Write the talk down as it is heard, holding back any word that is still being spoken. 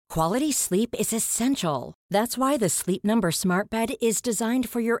Quality sleep is essential. That's why the Sleep Number Smart Bed is designed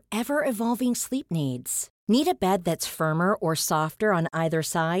for your ever-evolving sleep needs. Need a bed that's firmer or softer on either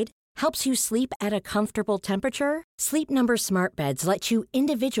side? Helps you sleep at a comfortable temperature? Sleep Number Smart Beds let you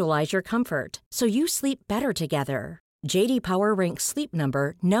individualize your comfort, so you sleep better together. J.D. Power ranks Sleep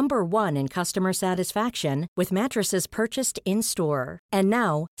Number number 1 in customer satisfaction with mattresses purchased in-store. And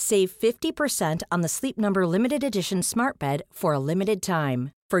now, save 50% on the Sleep Number Limited Edition Smart Bed for a limited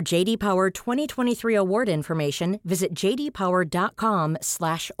time. For J.D. Power 2023 award information, visit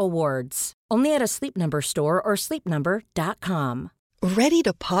jdpower.com/awards. Only at a Sleep Number store or sleepnumber.com. Ready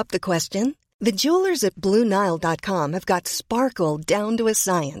to pop the question? The jewelers at BlueNile.com have got sparkle down to a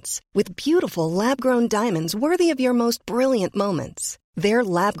science with beautiful lab-grown diamonds worthy of your most brilliant moments. Their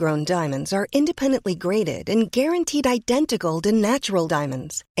lab-grown diamonds are independently graded and guaranteed identical to natural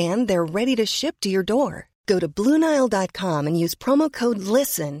diamonds, and they're ready to ship to your door. Go to BlueNile.com and use promo code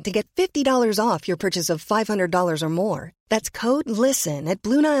LISTEN to get $50 off your purchase of $500 or more. That's code LISTEN at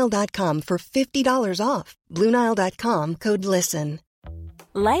BlueNile.com for $50 off. BlueNile.com, code LISTEN.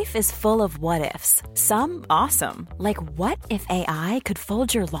 Life is full of what-ifs. Some awesome, like what if AI could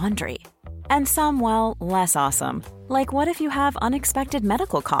fold your laundry? And some, well, less awesome, like what if you have unexpected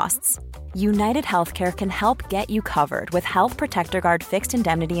medical costs? United Healthcare can help get you covered with Health Protector Guard fixed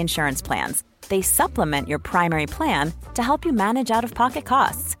indemnity insurance plans. They supplement your primary plan to help you manage out-of-pocket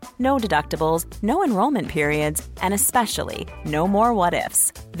costs. No deductibles, no enrollment periods, and especially no more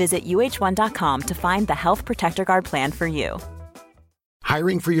what-ifs. Visit uh1.com to find the Health Protector Guard plan for you.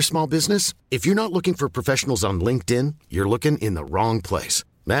 Hiring for your small business? If you're not looking for professionals on LinkedIn, you're looking in the wrong place.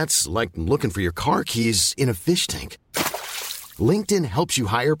 That's like looking for your car keys in a fish tank. LinkedIn helps you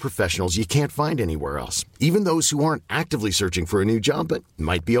hire professionals you can't find anywhere else, even those who aren't actively searching for a new job but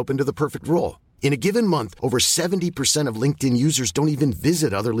might be open to the perfect role. In a given month, over 70% of LinkedIn users don't even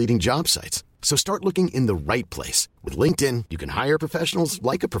visit other leading job sites. So start looking in the right place. With LinkedIn, you can hire professionals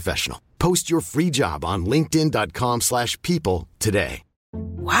like a professional. Post your free job on linkedin.com/people today.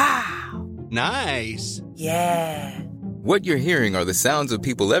 Wow. Nice. Yeah. What you're hearing are the sounds of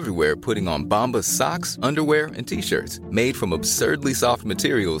people everywhere putting on Bombas socks, underwear, and T-shirts made from absurdly soft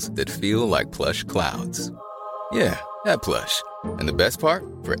materials that feel like plush clouds. Yeah, that plush. And the best part?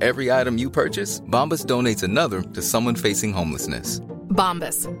 For every item you purchase, Bombas donates another to someone facing homelessness.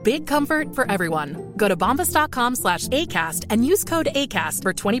 Bombas. Big comfort for everyone. Go to bombas.com/ACAST and use code ACAST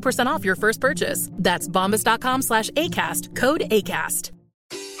for 20% off your first purchase. That's bombas.com/ACAST. Code ACAST.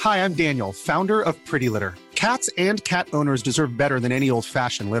 Hi, I'm Daniel, founder of Pretty Litter. Cats and cat owners deserve better than any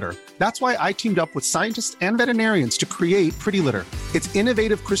old-fashioned litter. That's why I teamed up with scientists and veterinarians to create Pretty Litter. Its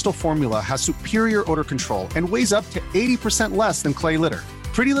innovative crystal formula has superior odor control and weighs up to 80% less than clay litter.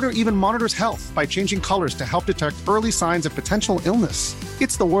 Pretty Litter even monitors health by changing colors to help detect early signs of potential illness.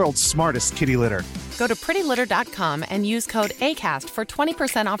 It's the world's smartest kitty litter. Go to prettylitter.com and use code ACAST for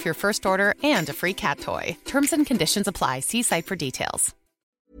 20% off your first order and a free cat toy. Terms and conditions apply. See site for details.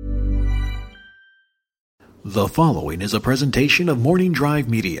 The following is a presentation of Morning Drive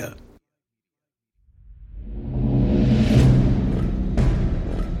Media.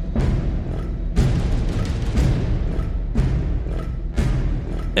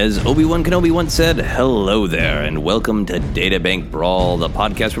 As Obi-Wan Kenobi once said, hello there, and welcome to Databank Brawl, the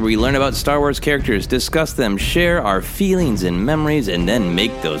podcast where we learn about Star Wars characters, discuss them, share our feelings and memories, and then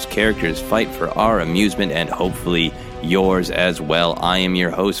make those characters fight for our amusement and hopefully yours as well. I am your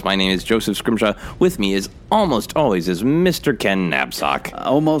host. My name is Joseph Scrimshaw. With me, as almost always, is Mr. Ken Knapsack.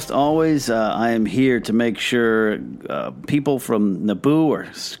 Almost always, I am here to make sure people from Naboo are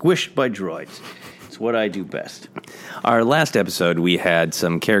squished by droids. It's what I do best. Our last episode, we had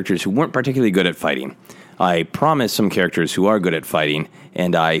some characters who weren't particularly good at fighting. I promised some characters who are good at fighting,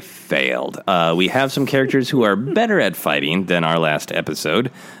 and I failed. We have some characters who are better at fighting than our last episode,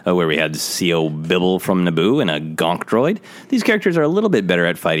 where we had C.O. Bibble from Naboo and a Gonk droid. These characters are a little bit better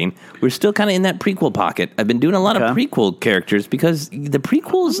at fighting. We're still kind of in that prequel pocket. I've been doing a lot of prequel characters because the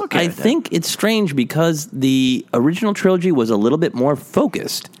prequels, I think it's strange because the original trilogy was a little bit more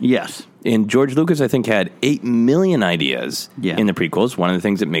focused. Yes. And George Lucas, I think, had 8 million ideas in the prequels. One of the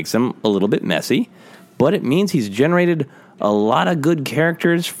things that makes them a little bit messy. But it means he's generated a lot of good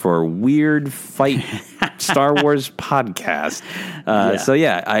characters for weird fight Star Wars podcast. So,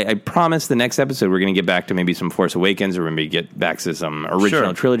 I promise the next episode we're going to get back to maybe some Force Awakens or maybe get back to some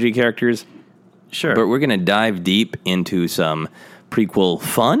original trilogy characters. Sure. But we're going to dive deep into some prequel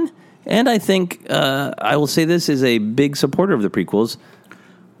fun. And I think I will say this is a big supporter of the prequels,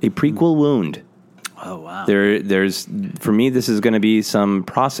 a prequel wound. Oh, wow. There's for me, this is going to be some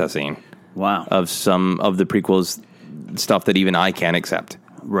processing. Wow. Of some of the prequels, stuff that even I can't accept.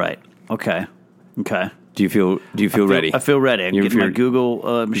 Right. Okay. Do you feel ready? I feel ready. I'm getting my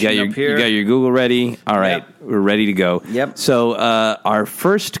Google machine up here. You got your Google ready? All right. Yep. We're ready to go. Yep. So our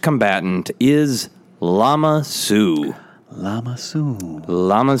first combatant is Lama Su. Lama Su.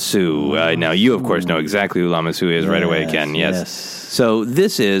 Now, you, of course, know exactly who Lama Su is right away, Ken. Yes. So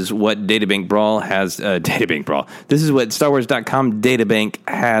this is what Databank Brawl has... Databank Brawl. This is what StarWars.com Databank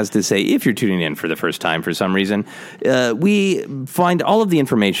has to say if you're tuning in for the first time for some reason. We find all of the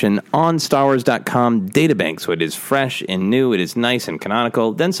information on StarWars.com Databank, so it is fresh and new. It is nice and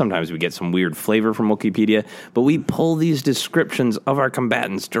canonical. Then sometimes we get some weird flavor from Wikipedia, but we pull these descriptions of our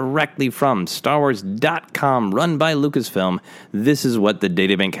combatants directly from StarWars.com, run by Lucasfilm. This is what the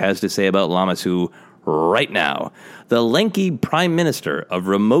Databank has to say about Lama Su right now. The lanky prime minister of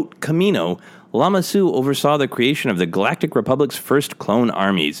remote Kamino, Lama Su oversaw the creation of the Galactic Republic's first clone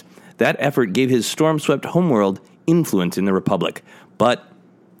armies. That effort gave his storm-swept homeworld influence in the Republic, but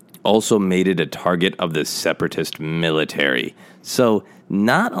also made it a target of the separatist military. So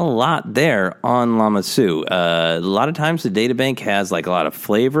not a lot there on Lama Su. A lot of times the databank has like a lot of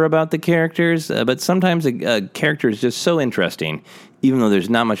flavor about the characters, but sometimes a character is just so interesting, even though there's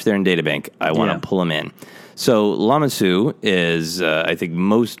not much there in databank, I want to pull them in. So Lama Su is, I think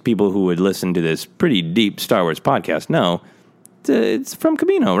most people who would listen to this pretty deep Star Wars podcast know, it's from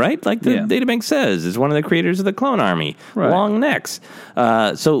Kamino, right? Like the databank says, is one of the creators of the clone army. Right. Long necks.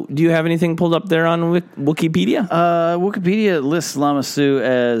 So do you have anything pulled up there on Wikipedia? Wikipedia lists Lama Su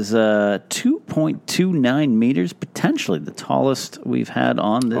as 2.29 meters, potentially the tallest we've had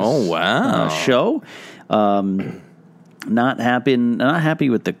on this show. Not happy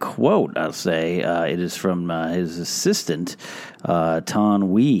with the quote, I'll say. It is from his assistant, Tan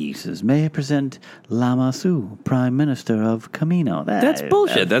Wee. Says, "May I present Lama Su, Prime Minister of Kamino." That's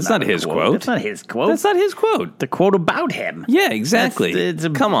bullshit. That's not his quote. That's not his quote. That's not his quote. The quote about him. Yeah, exactly. It's a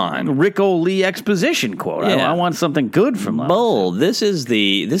Come on. Rick Lee exposition quote. Yeah. I want something good from Lama Bull. This is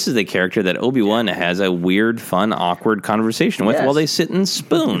the character that Obi-Wan has a weird, fun, awkward conversation with while they sit in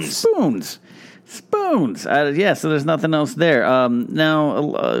spoons. Spoons. So there's nothing else there. Now,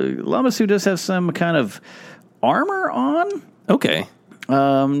 Lama Su does have some kind of armor on. Okay.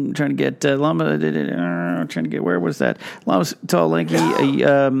 Trying to get where was that? Lama Su, tall, lanky.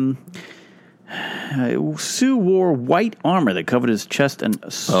 Su wore white armor that covered his chest and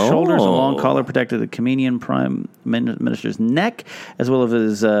shoulders. A long collar protected the Kaminian Prime Minister's neck, as well as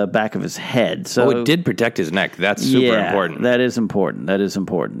his back of his head. So it did protect his neck. That's super important. That is important.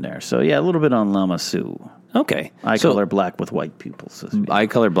 There. So, a little bit on Lama Su. Okay. Eye color black with white pupils. Eye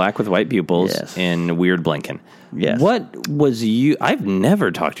color black with white pupils and weird blinking. Yes. What was I've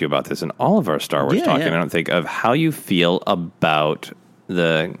never talked to you about this in all of our Star Wars talking, I don't think, of how you feel about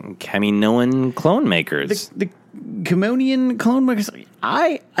the Kaminoan clone makers. The Kaminoan clone makers,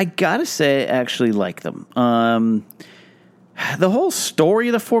 I gotta say, I actually like them. The whole story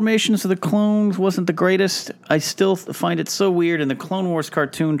of the formations of the clones wasn't the greatest. I still find it so weird, and the Clone Wars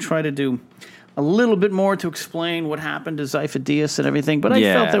cartoon tried to do a little bit more to explain what happened to Zyphidius and everything, but I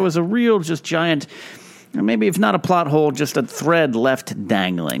felt there was a real just giant... Maybe if not a plot hole, just a thread left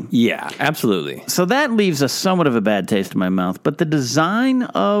dangling. Yeah, absolutely. So that leaves somewhat of a bad taste in my mouth. But the design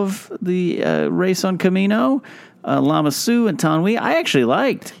of the race on Kamino, Lama Su and Tan Wee, I actually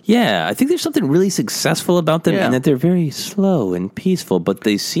liked. Yeah, I think there's something really successful about them in that they're very slow and peaceful, but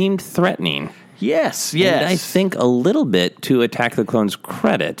they seemed threatening. Yes. And I think a little bit, to Attack the Clones'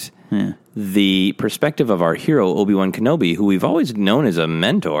 credit, the perspective of our hero, Obi-Wan Kenobi, who we've always known as a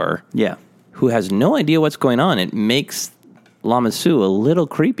mentor... who has no idea what's going on, it makes Lama Su a little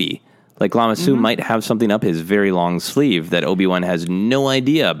creepy. Like Lama Su might have something up his very long sleeve that Obi-Wan has no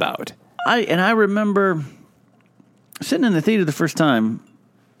idea about. I remember sitting in the theater the first time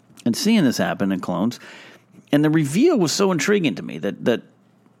and seeing this happen in Clones, and the reveal was so intriguing to me that Jedi,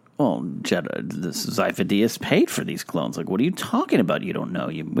 this Zyphidius paid for these clones. Like, what are you talking about? You don't know.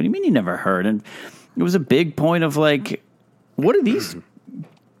 What do you mean you never heard? And it was a big point of like, what do these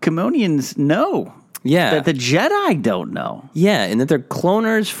Kamonians know that the Jedi don't know. Yeah, and that they're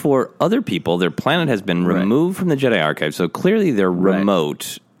cloners for other people. Their planet has been removed from the Jedi archive, so clearly they're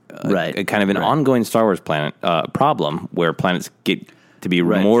remote. Kind of an ongoing Star Wars planet problem where planets get to be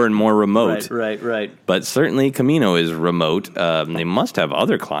more and more remote. Right. But certainly Kamino is remote. They must have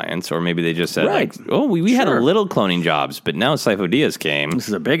other clients, or maybe they just said, we had a little cloning jobs, but now Sifo-Dyas came. This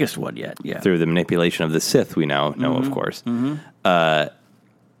is the biggest one yet, through the manipulation of the Sith, we now know, of course.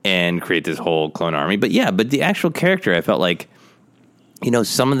 And create this whole clone army. But the actual character, I felt like,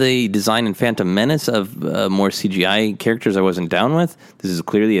 some of the design in Phantom Menace of more CGI characters I wasn't down with. This is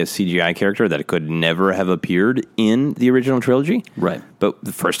clearly a CGI character that could never have appeared in the original trilogy. Right. But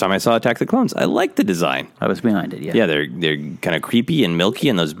the first time I saw Attack of the Clones, I liked the design. I was behind it, yeah. Yeah, they're kind of creepy and milky,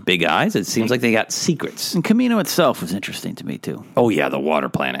 and those big eyes. It seems like they got secrets. And Camino itself was interesting to me, too. Oh, yeah, the water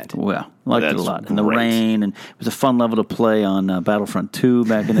planet. Well, liked it a lot. And the rain, and it was a fun level to play on Battlefront 2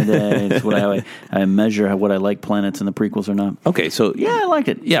 back in the day. It's what I measure what I like planets in the prequels or not. Okay, so... Yeah, I liked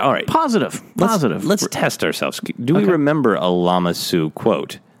it. Yeah, all right. Positive. Let's test ourselves. Do we remember a Lama Su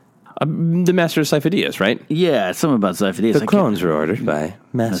quote? The Master Sifo-Dyas, right? Yeah, something about Sifo-Dyas. The clones were ordered by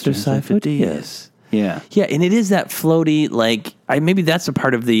Master Sifo-Dyas. Yeah. Yeah, and it is that floaty, like, maybe that's a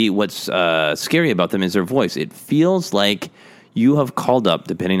part of what's scary about them is their voice. It feels like you have called up,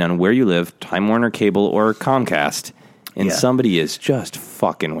 depending on where you live, Time Warner Cable or Comcast, and somebody is just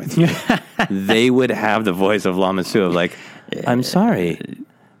fucking with you. They would have the voice of Lama Su of like, I'm sorry,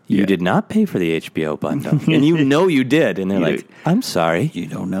 you did not pay for the HBO bundle. And you know you did. And they're like, I'm sorry. You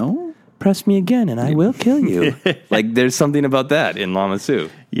don't know? Press me again and I will kill you. Like, there's something about that in Lama Su.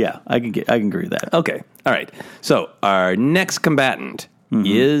 Yeah, I can agree with that. Okay, all right. So our next combatant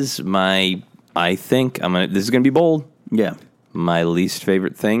is I think this is going to be bold. Yeah. My least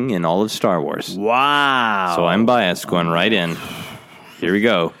favorite thing in all of Star Wars. Wow. So I'm biased, going right in. Here we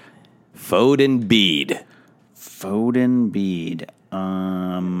go. Foden Bede. Foden Bede.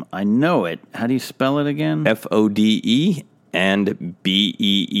 I know it. How do you spell it again? Fode and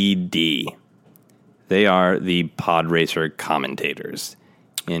Beed. They are the pod racer commentators.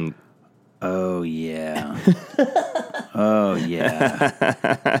 Oh yeah. Oh yeah.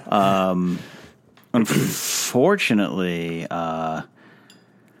 Unfortunately,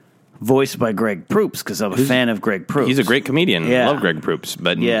 voiced by Greg Proops, because I'm a fan of Greg Proops. He's a great comedian. Yeah. Love Greg Proops,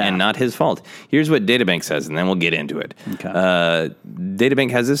 and not his fault. Here's what Databank says, and then we'll get into it. Okay.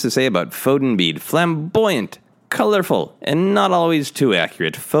 Databank has this to say about Foden Bede: flamboyant, colorful, and not always too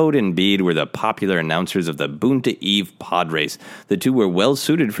accurate. Foden and Bede were the popular announcers of the Boonta Eve pod race. The two were well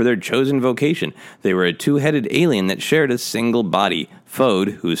suited for their chosen vocation. They were a two-headed alien that shared a single body.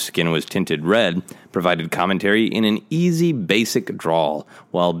 Fode, whose skin was tinted red, provided commentary in an easy, basic drawl,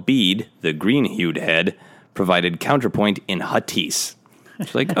 while Bede, the green-hued head, provided counterpoint in Huttese.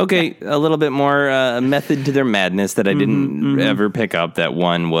 It's like, okay, a little bit more method to their madness that I didn't ever pick up, that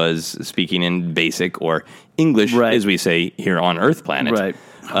one was speaking in basic or English, as we say here on Earth planet. Right.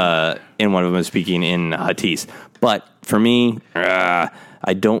 And one of them was speaking in Huttese. But for me,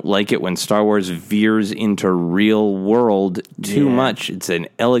 I don't like it when Star Wars veers into real world too much. It's an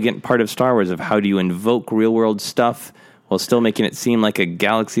elegant part of Star Wars of how do you invoke real world stuff while still making it seem like a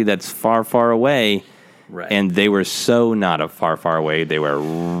galaxy that's far, far away. Right. And they were so not far, far away. They were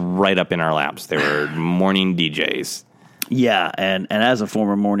right up in our laps. They were morning DJs. Yeah, and as a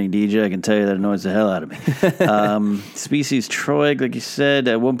former morning DJ, I can tell you that annoys the hell out of me. Species Troig, like you said,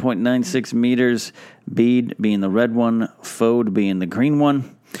 at 1.96 meters. Bede being the red one, Fode being the green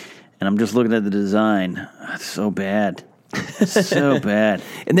one. And I'm just looking at the design. It's so bad. So bad.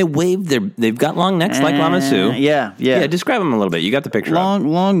 And they've got long necks like Lama Su. Yeah. Describe them a little bit. You got the picture.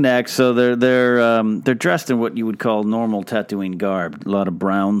 Long necks. So they're dressed in what you would call normal Tatooine garb. A lot of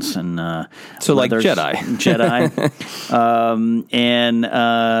browns and so leathers, like Jedi.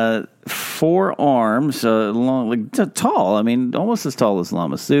 And 4 arms, long, like tall. I mean, almost as tall as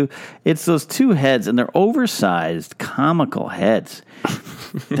Lama Su. It's those 2 heads, and they're oversized, comical heads.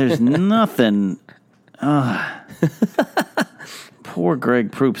 There's nothing. Poor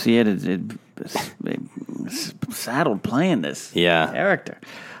Greg Proops. He had a saddled playing this character.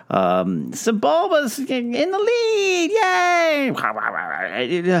 Sebulba's in the lead. Yay!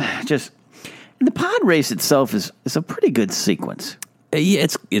 Just the pod race itself is a pretty good sequence. Yeah,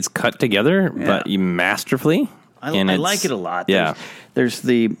 it's cut together, but masterfully. I like it a lot. Yeah. There's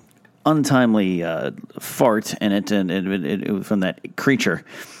the untimely fart in it, and it from that creature.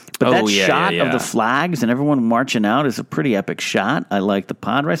 But that shot of the flags and everyone marching out is a pretty epic shot. I like the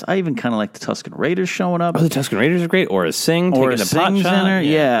pod race. I even kind of like the Tusken Raiders showing up. Oh, the Tusken Raiders are great. Or a Sing taking the pot shot.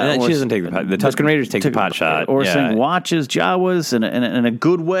 Yeah. She doesn't take the pot. The Tusken Raiders take the pot shot. Or Sing watches Jawas in a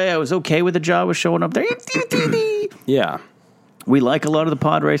good way. I was okay with the Jawas showing up there. Yeah. We like a lot of the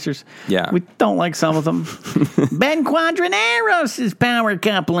pod racers. Yeah. We don't like some of them. Ben Quadraneros' power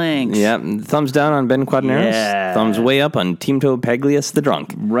couplings. Yeah. Thumbs down on Ben Quadraneros. Yeah. Thumbs way up on Teamto Paglius the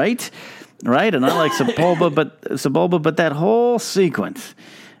drunk. Right. And I like Sebulba, but that whole sequence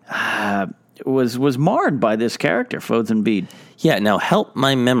was marred by this character, Foden Bede. Yeah. Now, help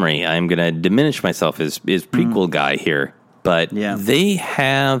my memory. I'm going to diminish myself as prequel guy here, but they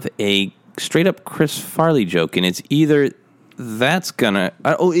have a straight up Chris Farley joke, and it's either. That's gonna.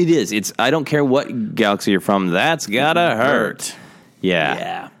 It is. It's. I don't care what galaxy you're from. That's gotta hurt.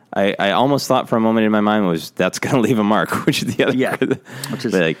 Yeah. I almost thought for a moment in my mind was that's going to leave a mark, which is the other. Yeah, which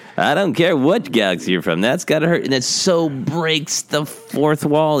is like, I don't care what galaxy you're from, that's got to hurt, and it so breaks the fourth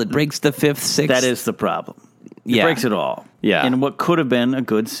wall. It breaks the fifth, sixth. That is the problem. It breaks it all. Yeah, and what could have been a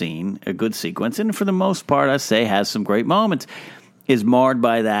good scene, a good sequence, and for the most part, I say has some great moments, is marred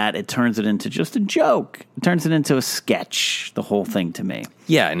by that. It turns it into just a joke. It turns it into a sketch. The whole thing to me.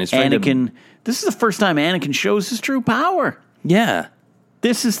 Yeah, and it's Anakin. This is the first time Anakin shows his true power. Yeah.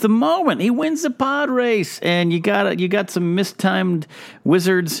 This is the moment. He wins the pod race, and you got some mistimed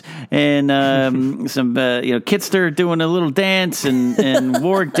wizards and some Kitster doing a little dance, and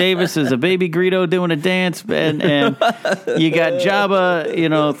Warwick Davis is a baby Greedo doing a dance, and you got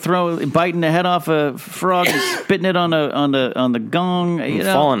Jabba, biting the head off a frog and spitting it on the gong,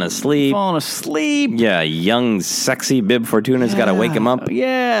 falling asleep. Yeah, young sexy Bib Fortuna's got to wake him up.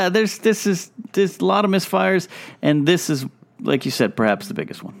 Yeah, there's a lot of misfires, and this is, like you said, perhaps the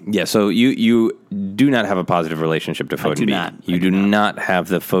biggest one. Yeah, so you do not have a positive relationship to Foden Beed. You do not have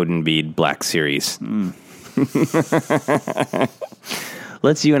the Foden Beed Black Series.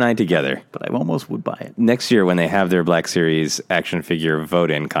 Let's you and I together. But I almost would buy it. Next year when they have their Black Series action figure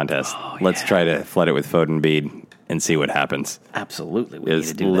vote-in contest, let's try to flood it with Foden Beed and see what happens. Absolutely. We need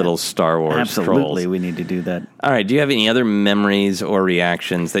to do little that. Star Wars Absolutely, trolls. We need to do that. All right, do you have any other memories or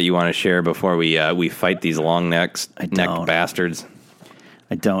reactions that you want to share before we fight these long-necked bastards?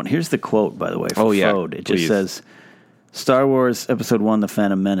 I don't. Here's the quote, by the way, from Fode. It just says, Star Wars Episode 1, The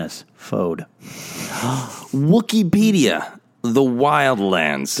Phantom Menace, Fode. Wikipedia, the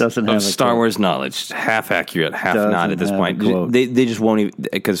wildlands Doesn't have of Star Wars knowledge. Half accurate, half not at this point. They just won't even,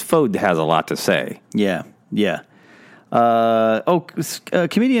 because Fode has a lot to say. Yeah.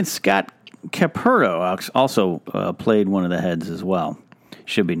 Comedian Scott Caperto also played one of the heads as well.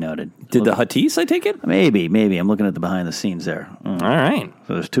 Should be noted. Did the Huttese, I take it? Maybe. I'm looking at the behind the scenes there. All right.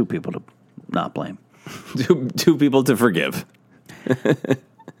 So there's two people to not blame. two people to forgive.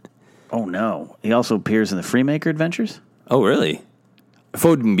 Oh, no. He also appears in the Freemaker Adventures. Oh, really?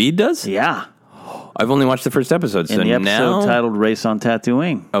 Foden Beed does? Yeah. I've only watched the first episode. In the episode titled Race on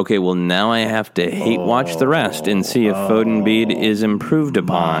Tatooine. Okay, well, now I have to watch the rest and see if Foden Beed is improved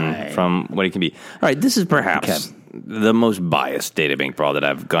upon from what it can be. All right, this is perhaps the most biased Databank brawl that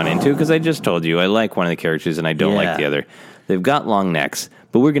I've gone into, because I just told you I like one of the characters and I don't like the other. They've got long necks,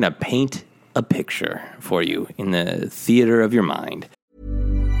 but we're going to paint a picture for you in the theater of your mind.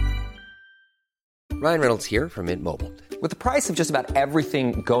 Ryan Reynolds here from Mint Mobile. With the price of just about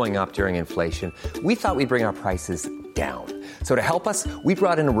everything going up during inflation, we thought we'd bring our prices down. So to help us, we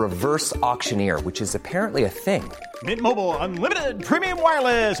brought in a reverse auctioneer, which is apparently a thing. Mint Mobile Unlimited Premium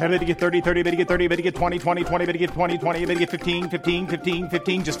Wireless. How to get 30, 30, bit to get 30, bit to get 20, 20, 20, bit to get 20, 20, bit to get 15, 15, 15,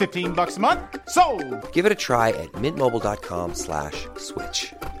 15, just $15 a month? Sold! Give it a try at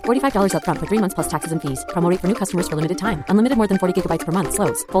mintmobile.com/switch. $45 up front for 3 months plus taxes and fees. Promo rate for new customers for limited time. Unlimited more than 40 gigabytes per month.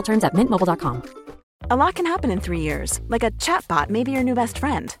 Slows full terms at mintmobile.com. A lot can happen in 3 years, like a chatbot may be your new best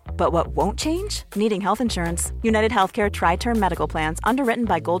friend. But what won't change? Needing health insurance. United Healthcare Tri-Term Medical Plans, underwritten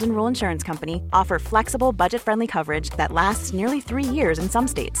by Golden Rule Insurance Company, offer flexible, budget-friendly coverage that lasts nearly 3 years in some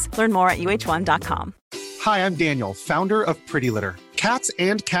states. Learn more at uh1.com. Hi, I'm Daniel, founder of Pretty Litter. Cats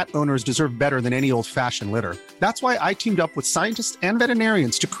and cat owners deserve better than any old-fashioned litter. That's why I teamed up with scientists and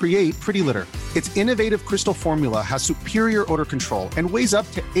veterinarians to create Pretty Litter. Its innovative crystal formula has superior odor control and weighs up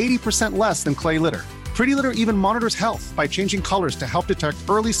to 80% less than clay litter. Pretty Litter even monitors health by changing colors to help detect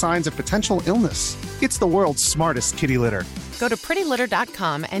early signs of potential illness. It's the world's smartest kitty litter. Go to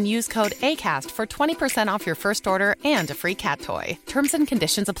prettylitter.com and use code ACAST for 20% off your first order and a free cat toy. Terms and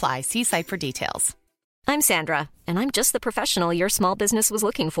conditions apply. See site for details. I'm Sandra, and I'm just the professional your small business was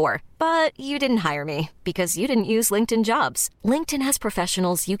looking for. But you didn't hire me because you didn't use LinkedIn Jobs. LinkedIn has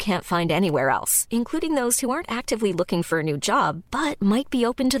professionals you can't find anywhere else, including those who aren't actively looking for a new job, but might be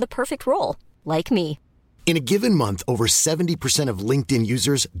open to the perfect role, like me. In a given month, over 70% of LinkedIn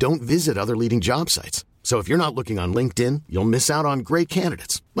users don't visit other leading job sites. So if you're not looking on LinkedIn, you'll miss out on great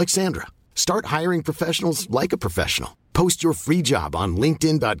candidates like Sandra. Start hiring professionals like a professional. Post your free job on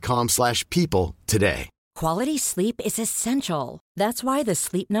linkedin.com/people today. Quality sleep is essential. That's why the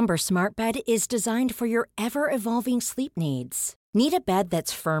Sleep Number Smart Bed is designed for your ever-evolving sleep needs. Need a bed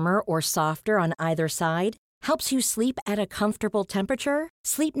that's firmer or softer on either side? Helps you sleep at a comfortable temperature?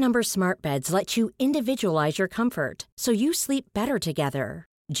 Sleep Number Smart Beds let you individualize your comfort so you sleep better together.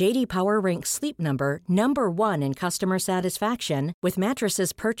 JD Power ranks Sleep Number number 1 in customer satisfaction with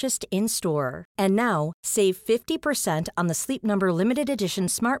mattresses purchased in-store. And now, save 50% on the Sleep Number Limited Edition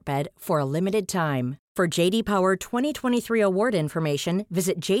Smart Bed for a limited time. For JD Power 2023 award information,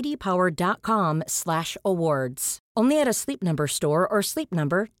 visit jdpower.com/awards. Only at a Sleep Number store or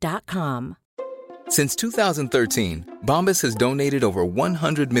sleepnumber.com. Since 2013, Bombas has donated over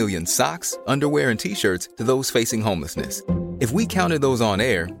 100 million socks, underwear, and T-shirts to those facing homelessness. If we counted those on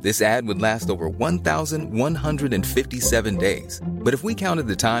air, this ad would last over 1,157 days. But if we counted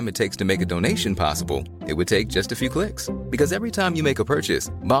the time it takes to make a donation possible, it would take just a few clicks. Because every time you make a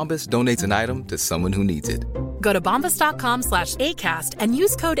purchase, Bombas donates an item to someone who needs it. Go to bombas.com/ACAST and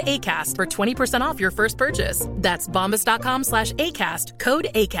use code ACAST for 20% off your first purchase. That's bombas.com/ACAST, code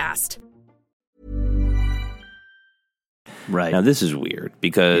ACAST. Right. Now, this is weird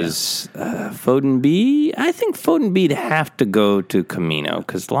because Foden Bede, I think Foden Bede have to go to Camino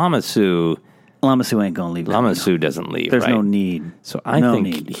because Lamassu ain't going to leave. Lamassu doesn't leave. There's right? no need. So I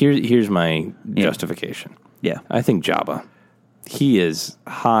think here's my justification. Yeah. I think Jabba, he is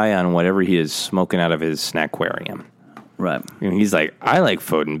high on whatever he is smoking out of his snackwarium. Right. And he's like, I like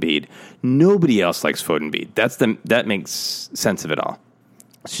Foden Bede. Nobody else likes Foden Bede. That makes sense of it all.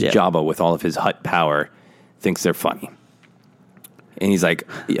 Jabba, with all of his Hutt power, thinks they're funny. And he's like,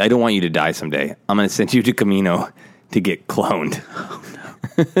 I don't want you to die someday. I'm going to send you to Camino to get cloned. Oh,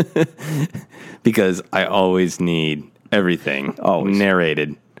 no. Because I always need everything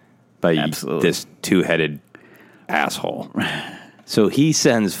narrated by this two-headed asshole. So he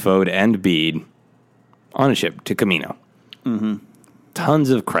sends Fode and Bede on a ship to Camino. Mm-hmm. Tons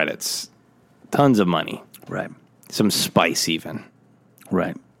of credits. Tons of money. Right. Some spice even.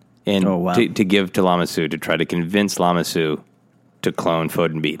 Right. And to give to Lamassu to try to convince Lamassu to clone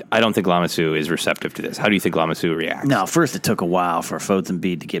Foden Bede. I don't think Lamassu is receptive to this. How do you think Lamassu reacts? No, first it took a while for Foden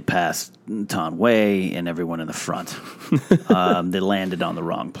Bede to get past Tan Wei and everyone in the front. They landed on the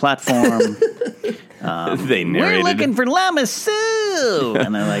wrong platform. They narrated, we're looking for Lamassu!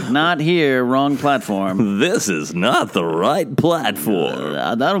 And they're like, not here, wrong platform. This is not the right platform.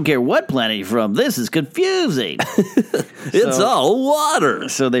 I don't care what planet you're from. This is confusing. It's all water.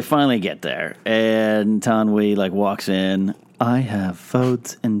 So they finally get there. And Tan Wei walks in. I have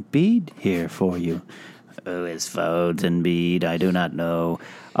Fodes and Bede here for you. Who is Fodes and Bede? I do not know.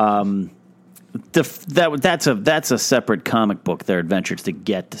 That's a separate comic book. Their adventures to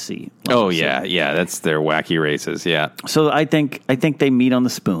get to see. Oh yeah, that's their wacky races. Yeah. So I think they meet on the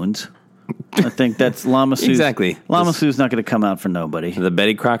spoons. I think that's Lamassu. Exactly. Lamassu's not going to come out for nobody. The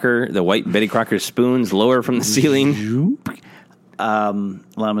white Betty Crocker spoons lower from the ceiling.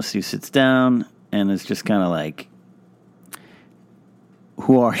 Lamassu sits down and is just kind of like,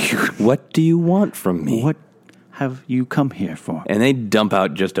 who are you? What do you want from me? What have you come here for? And they dump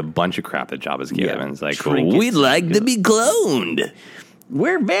out just a bunch of crap that Jabba's given. Yeah, It's like, trinkets. we'd like to be cloned.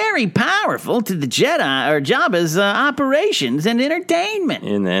 We're very powerful to the Jedi or Jabba's operations and entertainment.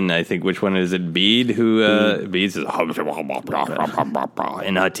 And then I think, which one is it? Bede, who Bede says in Huttese,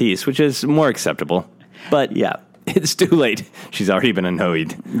 which is more acceptable. But yeah, it's too late. She's already been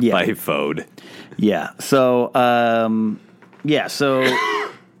annoyed by Fode. Yeah. So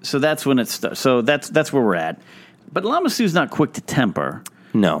so that's when it starts. So that's where we're at. But Lamassu's not quick to temper.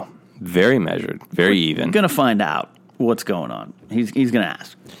 No, very measured, very even. Going to find out what's going on. He's going to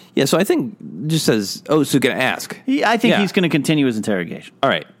ask. Yeah, so I think just says, so going to ask. I think he's going to continue his interrogation. All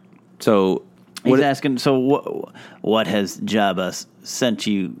right. So he's asking, so what has Jabba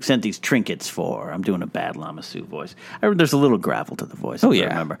sent these trinkets for? I'm doing a bad Lamassu voice. There's a little gravel to the voice. I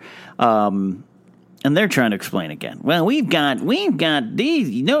remember. And they're trying to explain again. Well, we've got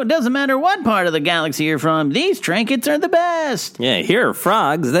these. You know, it doesn't matter what part of the galaxy you're from. These trinkets are the best. Yeah, here are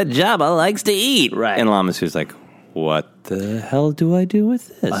frogs that Jabba likes to eat. Right. And Lamassu's like, what the hell do I do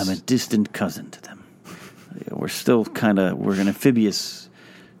with this? I'm a distant cousin to them. We're still we're an amphibious.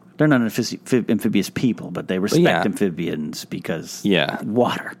 They're not amphibious people, but they respect amphibians because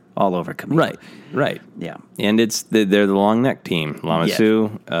water all over Camino. Right. Yeah. And they're the long neck team. Lamassu,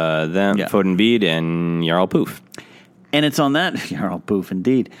 them, Foden Bede, and Jarl Poof. And it's on that Jarl Poof,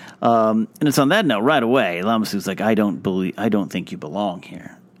 indeed. And it's on that note right away. Lamassu's like, I don't think you belong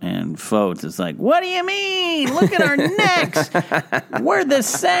here. And Fodes is like, what do you mean? Look at our necks. We're the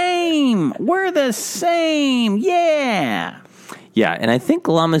same. Yeah. Yeah, and I think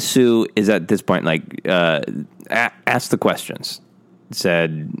Lamassu is at this point asked the questions.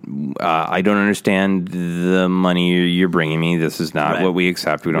 Said, I don't understand the money you're bringing me. This is not what we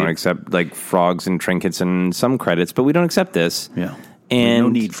accept. We don't accept frogs and trinkets and some credits, but we don't accept this. Yeah, and no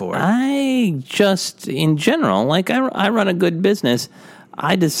need for it. I just, in general, I run a good business.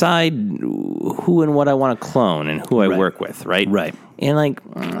 I decide who and what I want to clone and who I work with, right? Right. And like,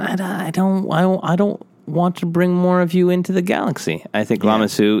 I don't want to bring more of you into the galaxy. I think Lama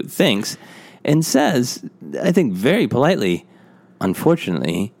Su thinks and says, I think very politely,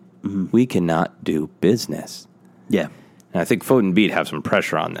 unfortunately, we cannot do business. Yeah. And I think Foden and Beat have some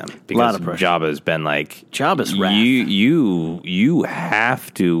pressure on them because a lot of pressure. Jabba's been like, Jabba's wrath. You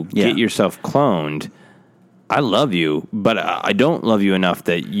have to get yourself cloned. I love you, but I don't love you enough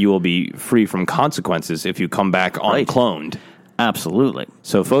that you will be free from consequences if you come back uncloned. Absolutely.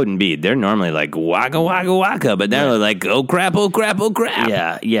 So Foden and Beat, they're normally like waka waka waka, but now they're like, oh crap, oh crap, oh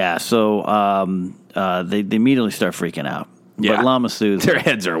crap. Yeah. So they immediately start freaking out. Yeah. But Lama Su's their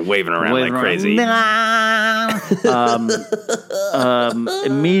heads are waving around like crazy.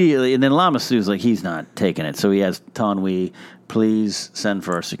 Immediately, and then Lama Su's like, he's not taking it. So he has Tanwi, please send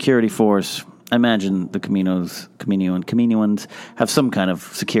for our security force. I imagine the Kaminoans have some kind of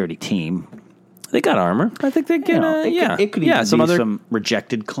security team. They got armor. I think they get, It could even be some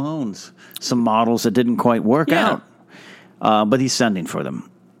rejected clones, some models that didn't quite work out. But he's sending for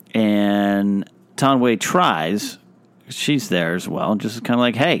them. And Tanwi tries. She's there as well. Just kind of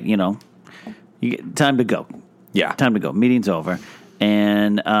like, hey, time to go. Yeah. Time to go. Meeting's over.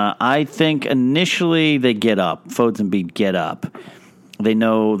 And I think initially they get up. Fodes and Beat get up. They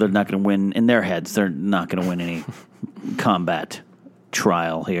know they're not going to win. In their heads, they're not going to win any combat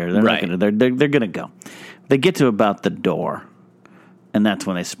trial here. They're not going to. They're going to go. They get to about the door, and that's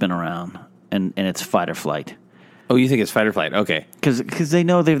when they spin around, and it's fight or flight. Oh, you think it's fight or flight? Okay, because they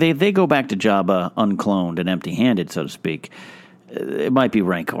know they go back to Jabba uncloned and empty-handed, so to speak. It might be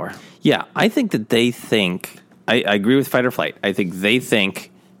Rancor. Yeah, I think that they think. I agree with fight or flight. I think they think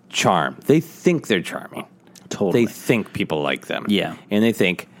charm. They think they're charming. Totally. They think people like them. Yeah. And they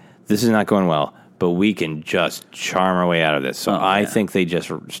think, this is not going well, but we can just charm our way out of this. So I think they just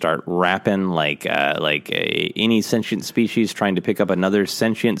start rapping like any sentient species trying to pick up another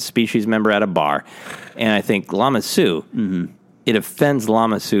sentient species member at a bar. And I think Lama Su, it offends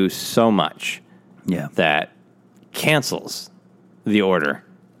Lama Su so much that cancels the order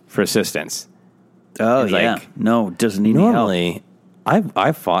for assistance. Oh, it's yeah. No, doesn't need normally, any help.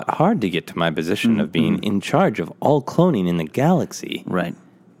 I've fought hard to get to my position of being in charge of all cloning in the galaxy. Right.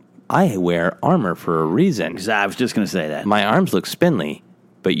 I wear armor for a reason. I was just going to say that. My arms look spindly,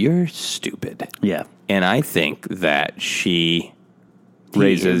 but you're stupid. Yeah. And I think that she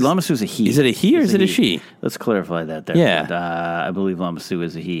raises... Lama Su's a he. Is it a he or is it a she? Let's clarify that there. Yeah. But, I believe Lama Su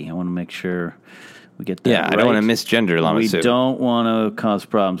is a he. I want to make sure we get that right. I don't want to misgender Lama Su. We don't want to cause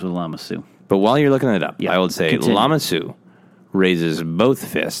problems with Lama Su. But while you're looking it up, I would say Continue. Lama Su raises both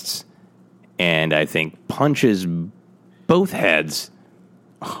fists and I think punches both heads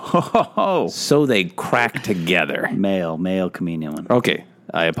so they crack together. Male Kaminoan. Okay,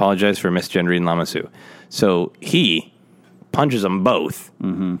 I apologize for misgendering Lama Su. So he punches them both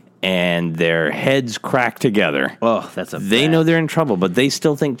and their heads crack together. Oh, They know they're in trouble, but they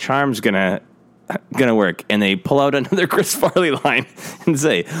still think charm's gonna work, and they pull out another Chris Farley line and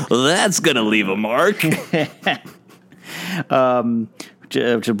say, well, that's gonna leave a mark. Which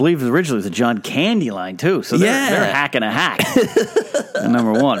I believe originally was a John Candy line too. So they're hacking a hack.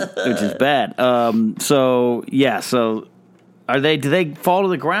 Number one, which is bad. So do they fall to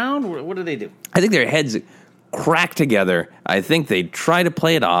the ground? What do they do? I think their heads crack together. I think they try to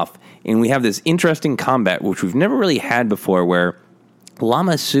play it off, and we have this interesting combat, which we've never really had before, where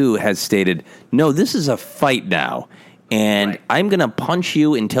Lama Su has stated, no, this is a fight now, and I'm going to punch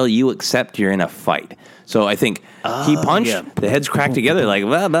you until you accept you're in a fight. So I think he punched, the heads cracked together, like,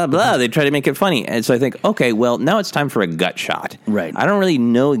 blah, blah, blah. They try to make it funny. And so I think, okay, well, now it's time for a gut shot. Right. I don't really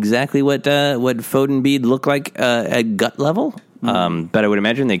know exactly what Foden Bead look like at gut level, but I would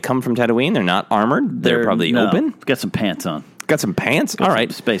imagine they come from Tatooine. They're not armored. They're probably open. Got some pants on. Got some pants? All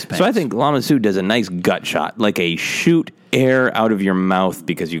right. Space pants. So I think Lama Su does a nice gut shot, like a shoot air out of your mouth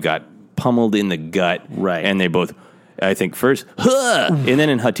because you got pummeled in the gut. Right. And they both, I think, first, huh, and then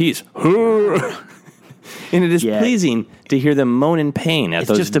in Huttese, huh. And it is pleasing to hear them moan in pain at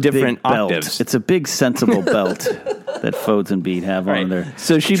those different octaves. It's a big, sensible belt that Fodes and Beat have on their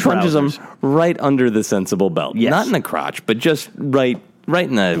So she punches trousers. them right under the sensible belt. Yes. Not in the crotch, but just right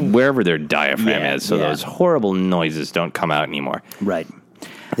in the wherever their diaphragm is, so those horrible noises don't come out anymore. Right.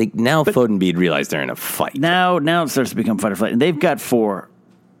 I think now Foden Bead realize they're in a fight. Now it starts to become fight or flight. And they've got 4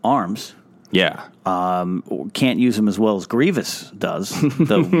 arms. Yeah. Can't use them as well as Grievous does.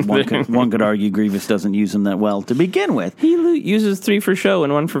 Though one could argue Grievous doesn't use them that well to begin with. He uses 3 for show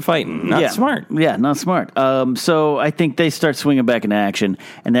and 1 for fighting. Not smart. Yeah, not smart. So I think they start swinging back into action,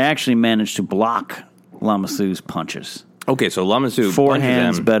 and they actually manage to block Lama Su's punches. Okay, so Lamassu Four punches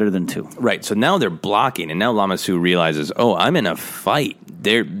hands them. better than two. Right, so now they're blocking, and now Lamassu realizes, oh, I'm in a fight.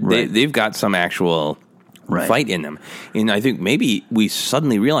 They've got some actual fight in them. And I think maybe we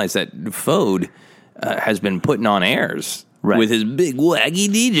suddenly realize that Fode has been putting on airs. Right. With his big waggy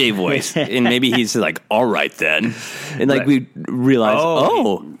DJ voice. And maybe he's like, all right then. And we realize,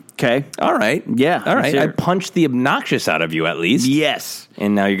 okay. All right. Yeah. All right. I punched the obnoxious out of you at least. Yes.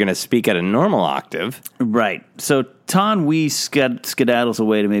 And now you're going to speak at a normal octave. Right. So Tahnwee skedaddles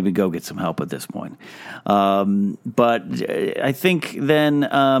away to maybe go get some help at this point. But I think then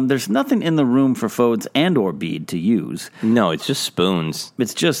there's nothing in the room for Fodes and or Bede to use. No, it's just spoons.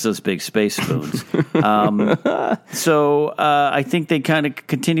 It's just those big space spoons. So I think they kind of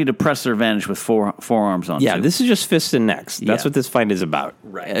continue to press their advantage with forearms on. Yeah, this is just fists and necks. That's what this fight is about.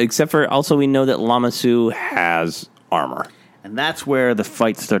 Right. Except for also we know that Lamassu has armor. And that's where the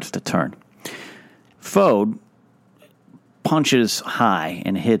fight starts to turn. Fode punches high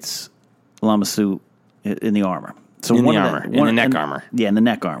and hits Lamassu in the armor. So in the neck armor. Yeah, in the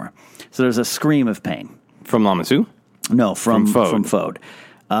neck armor. So there's a scream of pain. From Lamassu? No, from Fode.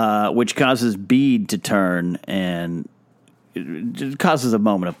 Which causes Bede to turn, and it causes a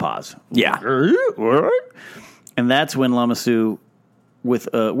moment of pause. Yeah. And that's when Lamassu, with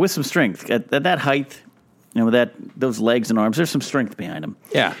some strength, at that height, with those legs and arms, there's some strength behind him.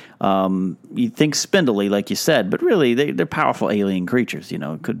 Yeah. You think spindly, like you said, but really they're powerful alien creatures. It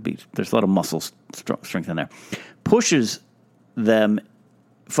could be. There's a lot of muscle strength in there. Pushes them,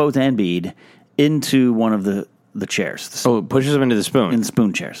 Fode and Bede, into one of the chairs. Pushes them into the spoon. In the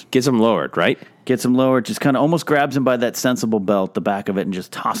spoon chairs. Gets them lowered, right? Gets them lowered, just kind of almost grabs him by that sensible belt, the back of it, and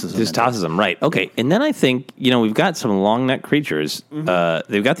just tosses them. Just tosses them, right. Okay, and then I think, we've got some long-necked creatures.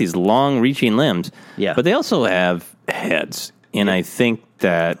 Mm-hmm. They've got these long-reaching limbs, but they also have heads. And I think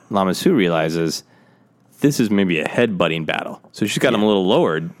that Lamassu realizes this is maybe a head-butting battle. So she's got them a little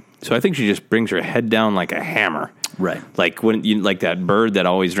lowered. So I think she just brings her head down like a hammer. Right. Like like that bird that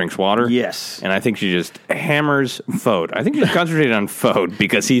always drinks water. Yes. And I think she just hammers Fode. I think she's concentrated on Fode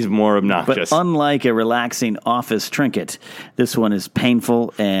because he's more obnoxious. But unlike a relaxing office trinket, this one is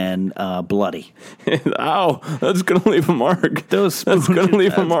painful and bloody. Ow, that's going to leave a mark. That's going to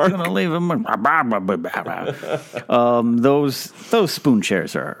leave a mark. Going to leave a mark. Those spoon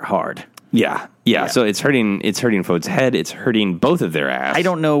chairs are hard. Yeah. So it's hurting Fode's head. It's hurting both of their ass. I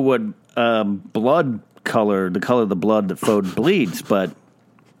don't know what blood color, the color of the blood that Fode bleeds, but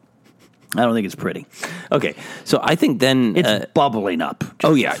I don't think it's pretty. Okay, so I think then it's bubbling up.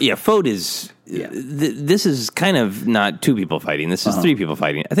 Fode is. This is kind of not two people fighting. This is three people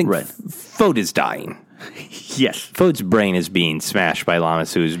fighting. I think Fode is dying. Yes, Fode's brain is being smashed by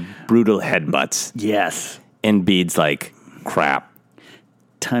Lamassu's brutal headbutts. Yes, and Bede's like, crap.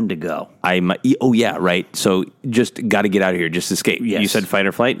 Time to go. Right. So just got to get out of here. Just escape. Yes. You said fight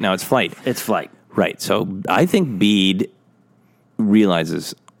or flight. Now it's flight. It's flight. Right. So I think Bede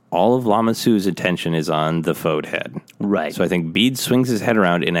realizes all of Lamassu's attention is on the Fode head. Right. So I think Bede swings his head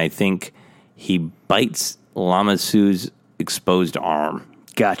around, and I think he bites Lamassu's exposed arm.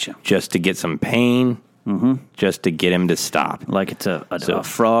 Gotcha. Just to get some pain. Mm-hmm. Just to get him to stop. Like it's a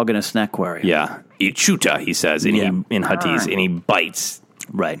frog in a snack aquarium. Yeah. Ichuta, he says, in Huttese, and he bites.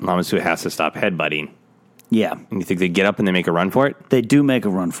 Right. Lamassu has to stop headbutting. Yeah. And you think they get up and they make a run for it? They do make a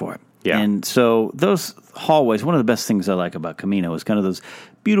run for it. Yeah. And so those hallways, one of the best things I like about Kamino is kind of those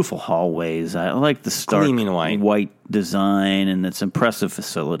beautiful hallways. I like the stark white design and its impressive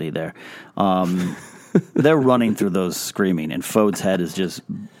facility there. They're running through those screaming, and Fode's head is just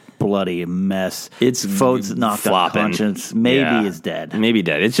bloody mess. It's Fode's knocked unconscious. Maybe is dead. Maybe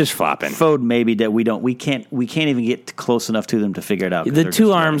dead. It's just flopping. Fode may be dead. We can't even get close enough to them to figure it out. The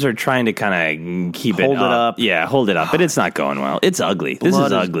two arms are trying to kind of keep hold it up. Yeah, hold it up, but it's not going well. It's ugly. This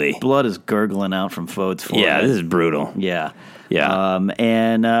is ugly. Blood is gurgling out from Fode's forehead. Yeah, this is brutal. Yeah. Yeah.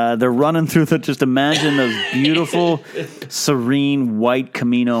 And they're running through just imagine those beautiful, serene, white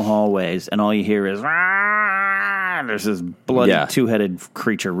Kamino hallways, and all you hear is, there's this bloody two-headed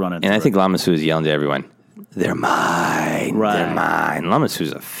creature running through. And I think Lamassu is yelling to everyone, they're mine. Right. They're mine.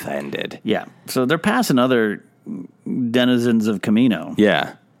 Lamassu's offended. Yeah. So they're passing other denizens of Kamino.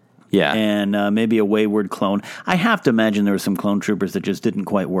 Yeah. Yeah. And maybe a wayward clone. I have to imagine there were some clone troopers that just didn't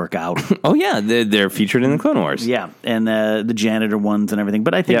quite work out. Oh, yeah. They're featured in the Clone Wars. Yeah. And the janitor ones and everything.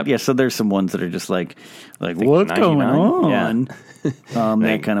 But I think, so there's some ones that are just like what's going on? Yeah.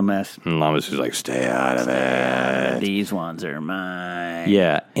 That kind of mess. And Lamassu's like, stay out of it. These ones are mine.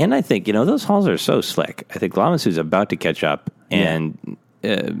 Yeah. And I think, those halls are so slick. I think Lamassu's about to catch up and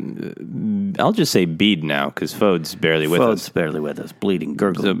I'll just say Bede now, because Fode's barely with us. Fode's barely with us. Bleeding,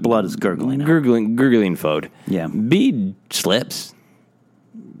 gurgling. Blood is gurgling. Gurgling Fode. Yeah. Bede slips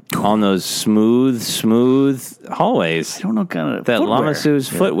on those smooth hallways. I don't know kind of that footwear. Lamasu's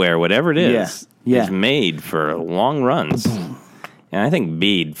footwear, whatever it is, Yeah. is made for long runs. And I think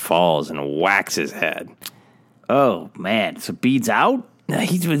Bede falls and whacks his head. Oh, man. So Bede's out?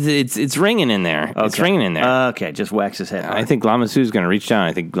 It's ringing in there. Okay. It's ringing in there. Okay, just whacks his head. I think Lamasu's going to reach down.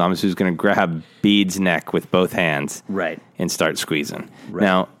 I think Lamasu's going to grab Bede's neck with both hands. Right. And start squeezing. Right.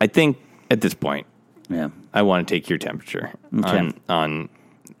 Now, I think at this point, yeah, I want to take your temperature Okay. on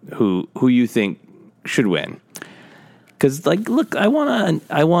who you think should win. Because, like, look, I want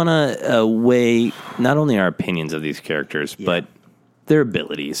to weigh not only our opinions of these characters, but their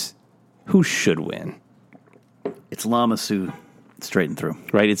abilities. Who should win? It's Lamasu straight and through.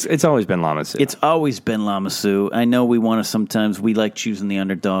 Right? It's always been Lamasu. It's always been Lamasu. I know we want to sometimes, we like choosing the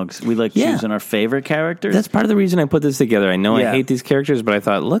underdogs. We like choosing our favorite characters. That's part of the reason I put this together. I know Yeah. I hate these characters, but I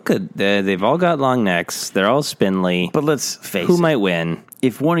thought, look, they've all got long necks. They're all spindly. But let's face Who it. might win?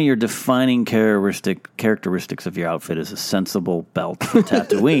 If one of your defining characteristics of your outfit is a sensible belt for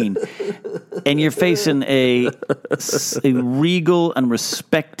Tatooine, and you're facing a regal and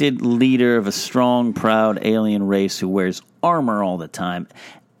respected leader of a strong, proud alien race who wears armor all the time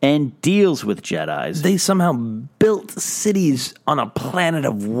and deals with Jedis. They somehow built cities on a planet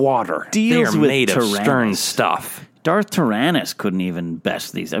of water. Deals they are with made of stern Tyrannus. stuff. Darth Tyrannus couldn't even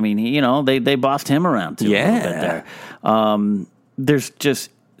best these. I mean, they bossed him around too. A little bit there. There's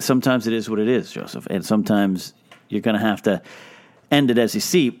just, sometimes it is what it is, Joseph. And sometimes you're going to have to end it as you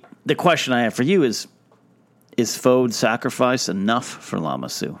see. The question I have for you is Fode's sacrifice enough for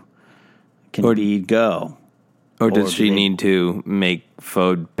Lamasu? Can Bede go? Or does she need to make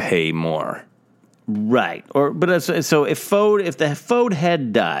Fode pay more? Right. So if the Fode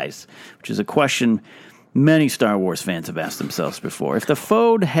head dies, which is a question many Star Wars fans have asked themselves before, if the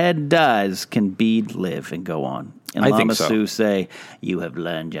Fode head dies, can Bede live and go on? And I think so. Lamasu say, "You have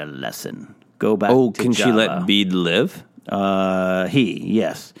learned your lesson. Go back." Oh, to can Java. she let Bede live?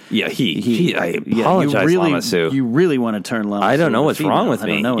 Yes. Yeah, he. I apologize, Lamasu. You really want to turn Lamasu? I don't know what's female. wrong with I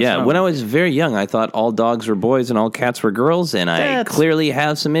me. don't know what's Yeah, wrong when I with was very young, I thought all dogs were boys and all cats were girls, and I clearly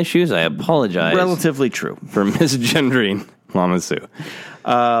have some issues. I apologize. Relatively true. For misgendering Lamasu.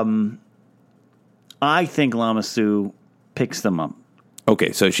 I think Lamasu picks them up.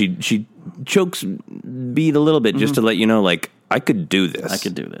 Okay, so she chokes Bede a little bit just to let you know, like, I could do this. I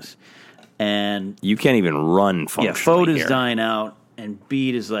could do this. And you can't even run functionally. Fode is dying out, and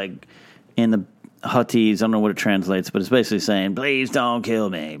Bede is like in the Huttese. I don't know what it translates, but it's basically saying, "Please don't kill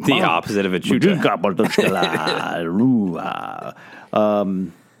me." The opposite of a chucha.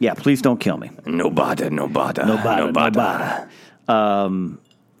 Yeah, please don't kill me. Nobody.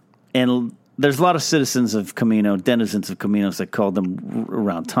 And there's a lot of citizens of Kamino, denizens of Kaminos, that called them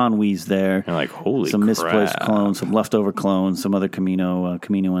around Tanwi's there. They're like, holy some crap. misplaced clones, some leftover clones, some other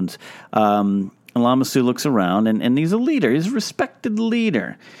Kaminoans. And Lamasu looks around, and he's a leader. He's a respected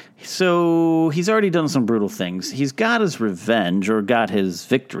leader. So he's already done some brutal things. He's got his revenge, or got his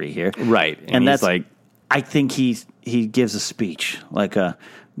victory here. Right. And that's like, I think he gives a speech, like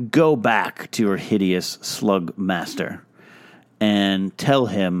go back to your hideous slug master and tell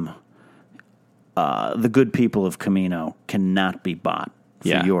him the good people of Kamino cannot be bought for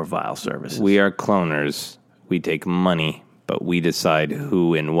your vile services. We are cloners. We take money, but we decide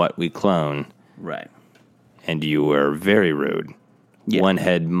who and what we clone. Right. And you were very rude. Yeah. One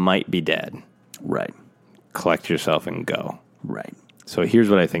head might be dead. Right. Collect yourself and go. Right. So here's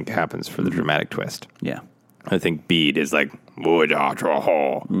what I think happens for the dramatic twist. Yeah. I think Bede is like, which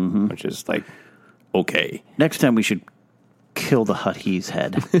is like, okay. Next time we should kill the Huttese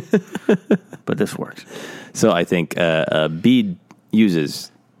head. But this works. So I think Bede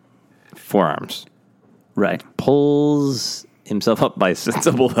uses forearms. Right. Pulls himself up by a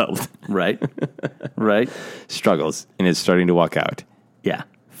sensible belt. Right. Right. Struggles and is starting to walk out. Yeah.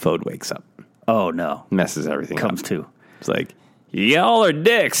 Fode wakes up. Oh, no. Messes everything up. Comes to. It's like, y'all are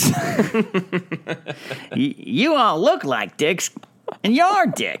dicks. You all look like dicks, and you are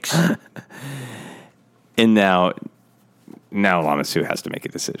dicks. And now Lamasu has to make a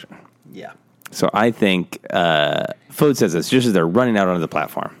decision. Yeah. So I think Fode says this just as they're running out onto the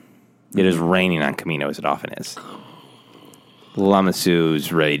platform. It is raining on Kamino, as it often is.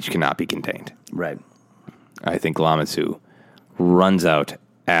 Lamasu's rage cannot be contained. Right. I think Lamasu runs out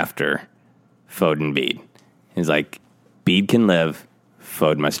after Fode and Bede. He's like, Bede can live,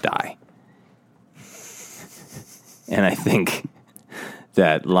 Fode must die. And I think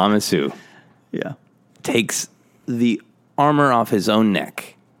that Lamasu takes the armor off his own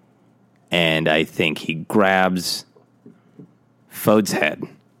neck. And I think he grabs Fode's head.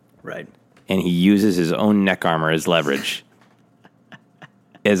 Right. And he uses his own neck armor as leverage,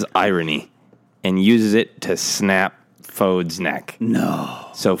 as irony, and uses it to snap Fode's neck. No.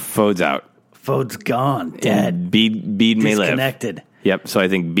 So Fode's out. Fode's gone. Dead. And Bede may live. Disconnected. Yep. So I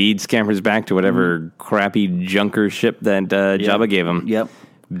think Bede scampers back to whatever crappy junker ship that Jabba gave him. Yep.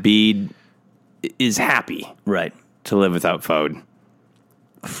 Bede is happy. Right. To live without Fode.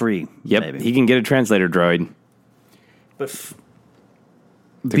 Free. Yep. Maybe. He can get a translator droid. But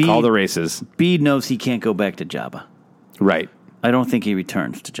to call the races. Bede knows he can't go back to Jabba. Right. I don't think he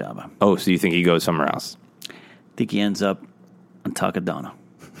returns to Jabba. Oh, so you think he goes somewhere else? I think he ends up on Takodana.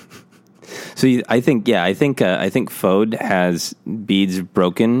 So I think Fode has Bede's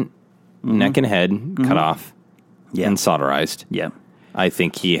broken neck and head cut off and solderized. Yeah. I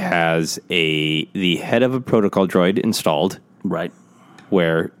think he has the head of a protocol droid installed. Right.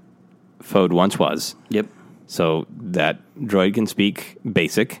 Where Fode once was. Yep. So that droid can speak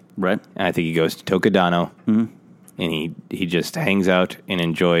basic. Right. And I think he goes to Takodana. And he just hangs out and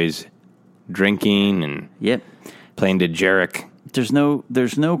enjoys drinking and playing to Jarek. There's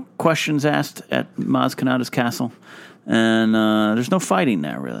no questions asked at Maz Kanata's castle, and there's no fighting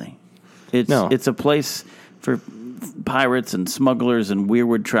there really. It's a place for pirates and smugglers and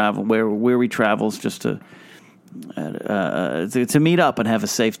weird travel, weary travels, just to meet up and have a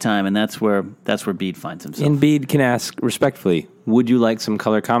safe time, and that's where Bede finds himself. And Bede can ask respectfully, "Would you like some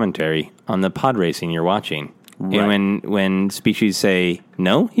color commentary on the pod racing you're watching?" Right. And when species say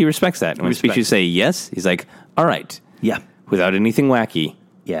no, he respects that. And when species say yes, he's like, "All right, yeah." Without anything wacky,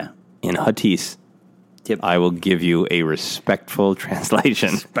 in Huttese, I will give you a respectful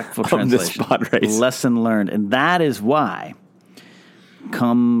translation of this pod race. Lesson learned. And that is why,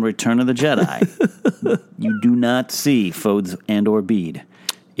 come Return of the Jedi, you do not see Fodes and or Bede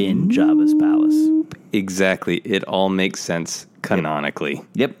in Jabba's palace. Exactly. It all makes sense canonically.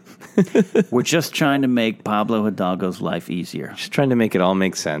 Yep. We're just trying to make Pablo Hidalgo's life easier. Just trying to make it all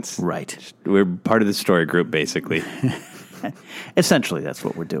make sense. Right. We're part of the story group, basically. Essentially, that's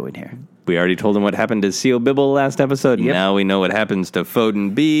what we're doing here. We already told him what happened to Seal Bibble last episode. Yep. Now we know what happens to Fode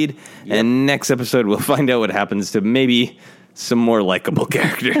and Bede. Yep. And next episode, we'll find out what happens to maybe some more likable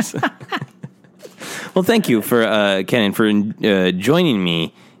characters. Well, thank you for Kenan for joining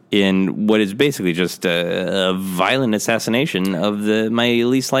me in what is basically just a violent assassination of my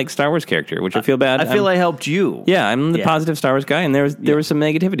least liked Star Wars character, which I feel bad. I feel I helped you. Yeah, I'm the positive Star Wars guy, and there was some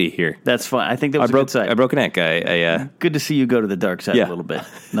negativity here. That's fine. I think that was a good side. I broke a neck. Good to see you go to the dark side a little bit.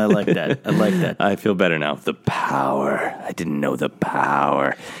 And I like that. I feel better now. The power. I didn't know the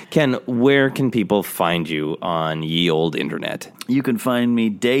power. Ken, where can people find you on ye old internet? You can find me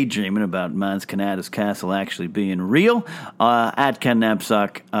daydreaming about Maz Kanata's castle actually being real at Ken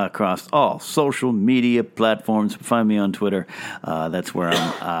Knapsack across all social media platforms. Find me on Twitter. That's where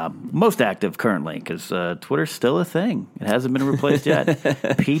I'm most active currently, because Twitter's still a thing. It hasn't been replaced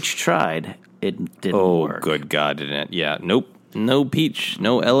yet. Peach tried. It didn't work. Oh, good God, didn't it? Yeah, nope. No Peach,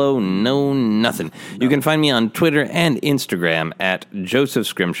 no Ello, no nothing. No. You can find me on Twitter and Instagram at Joseph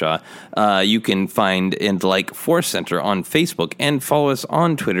Scrimshaw. You can find and like Force Center on Facebook and follow us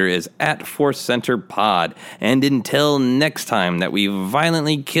on Twitter as at Force Center Pod. And until next time that we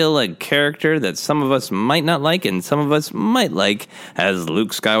violently kill a character that some of us might not like and some of us might like, as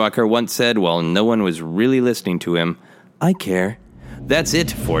Luke Skywalker once said while no one was really listening to him, I care. That's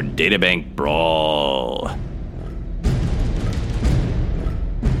it for Databank Brawl.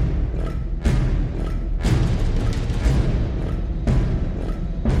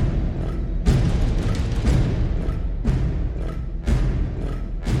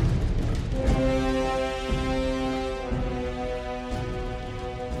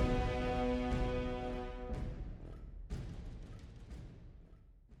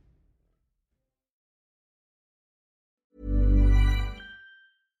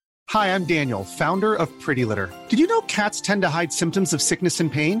 Hi, I'm Daniel, founder of Pretty Litter. Did you know cats tend to hide symptoms of sickness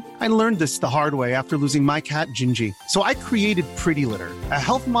and pain? I learned this the hard way after losing my cat, Gingy. So I created Pretty Litter, a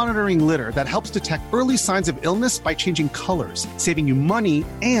health monitoring litter that helps detect early signs of illness by changing colors, saving you money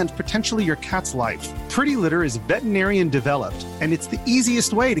and potentially your cat's life. Pretty Litter is veterinarian developed, and it's the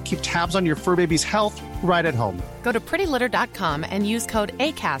easiest way to keep tabs on your fur baby's health right at home. Go to prettylitter.com and use code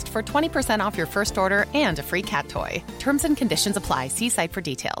ACAST for 20% off your first order and a free cat toy. Terms and conditions apply. See site for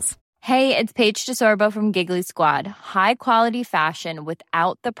details. Hey, it's Paige DeSorbo from Giggly Squad. High quality fashion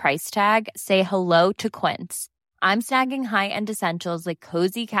without the price tag. Say hello to Quince. I'm snagging high-end essentials like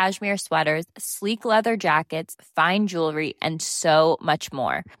cozy cashmere sweaters, sleek leather jackets, fine jewelry, and so much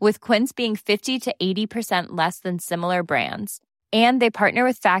more. With Quince being 50 to 80% less than similar brands. And they partner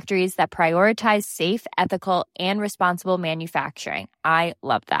with factories that prioritize safe, ethical, and responsible manufacturing. I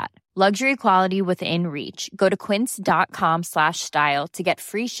love that. Luxury quality within reach. Go to quince.com/style to get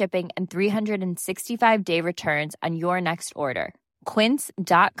free shipping and 365-day returns on your next order.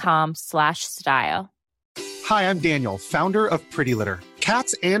 Quince.com/style. Hi, I'm Daniel, founder of Pretty Litter.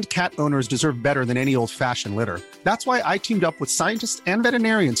 Cats and cat owners deserve better than any old-fashioned litter. That's why I teamed up with scientists and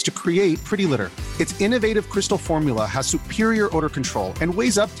veterinarians to create Pretty Litter. Its innovative crystal formula has superior odor control and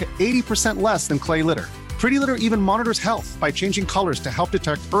weighs up to 80% less than clay litter. Pretty Litter even monitors health by changing colors to help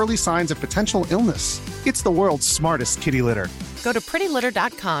detect early signs of potential illness. It's the world's smartest kitty litter. Go to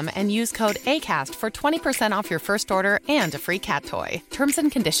prettylitter.com and use code ACAST for 20% off your first order and a free cat toy. Terms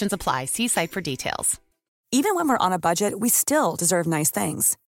and conditions apply. See site for details. Even when we're on a budget, we still deserve nice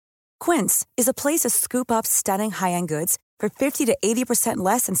things. Quince is a place to scoop up stunning high-end goods for 50 to 80%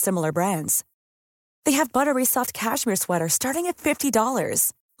 less than similar brands. They have buttery soft cashmere sweaters starting at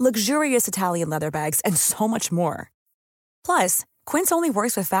 $50, luxurious Italian leather bags, and so much more. Plus, Quince only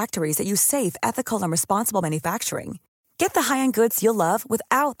works with factories that use safe, ethical, and responsible manufacturing. Get the high-end goods you'll love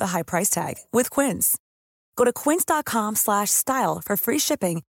without the high price tag with Quince. Go to quince.com/style for free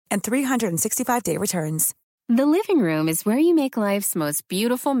shipping and 365-day returns. The living room is where you make life's most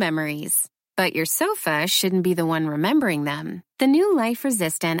beautiful memories. But your sofa shouldn't be the one remembering them. The new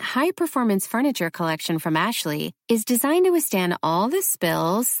life-resistant, high-performance furniture collection from Ashley is designed to withstand all the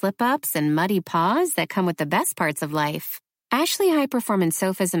spills, slip-ups, and muddy paws that come with the best parts of life. Ashley high-performance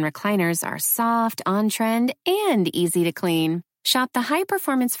sofas and recliners are soft, on-trend, and easy to clean. Shop the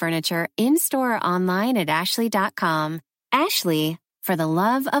high-performance furniture in-store or online at ashley.com. Ashley, for the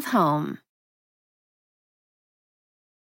love of home.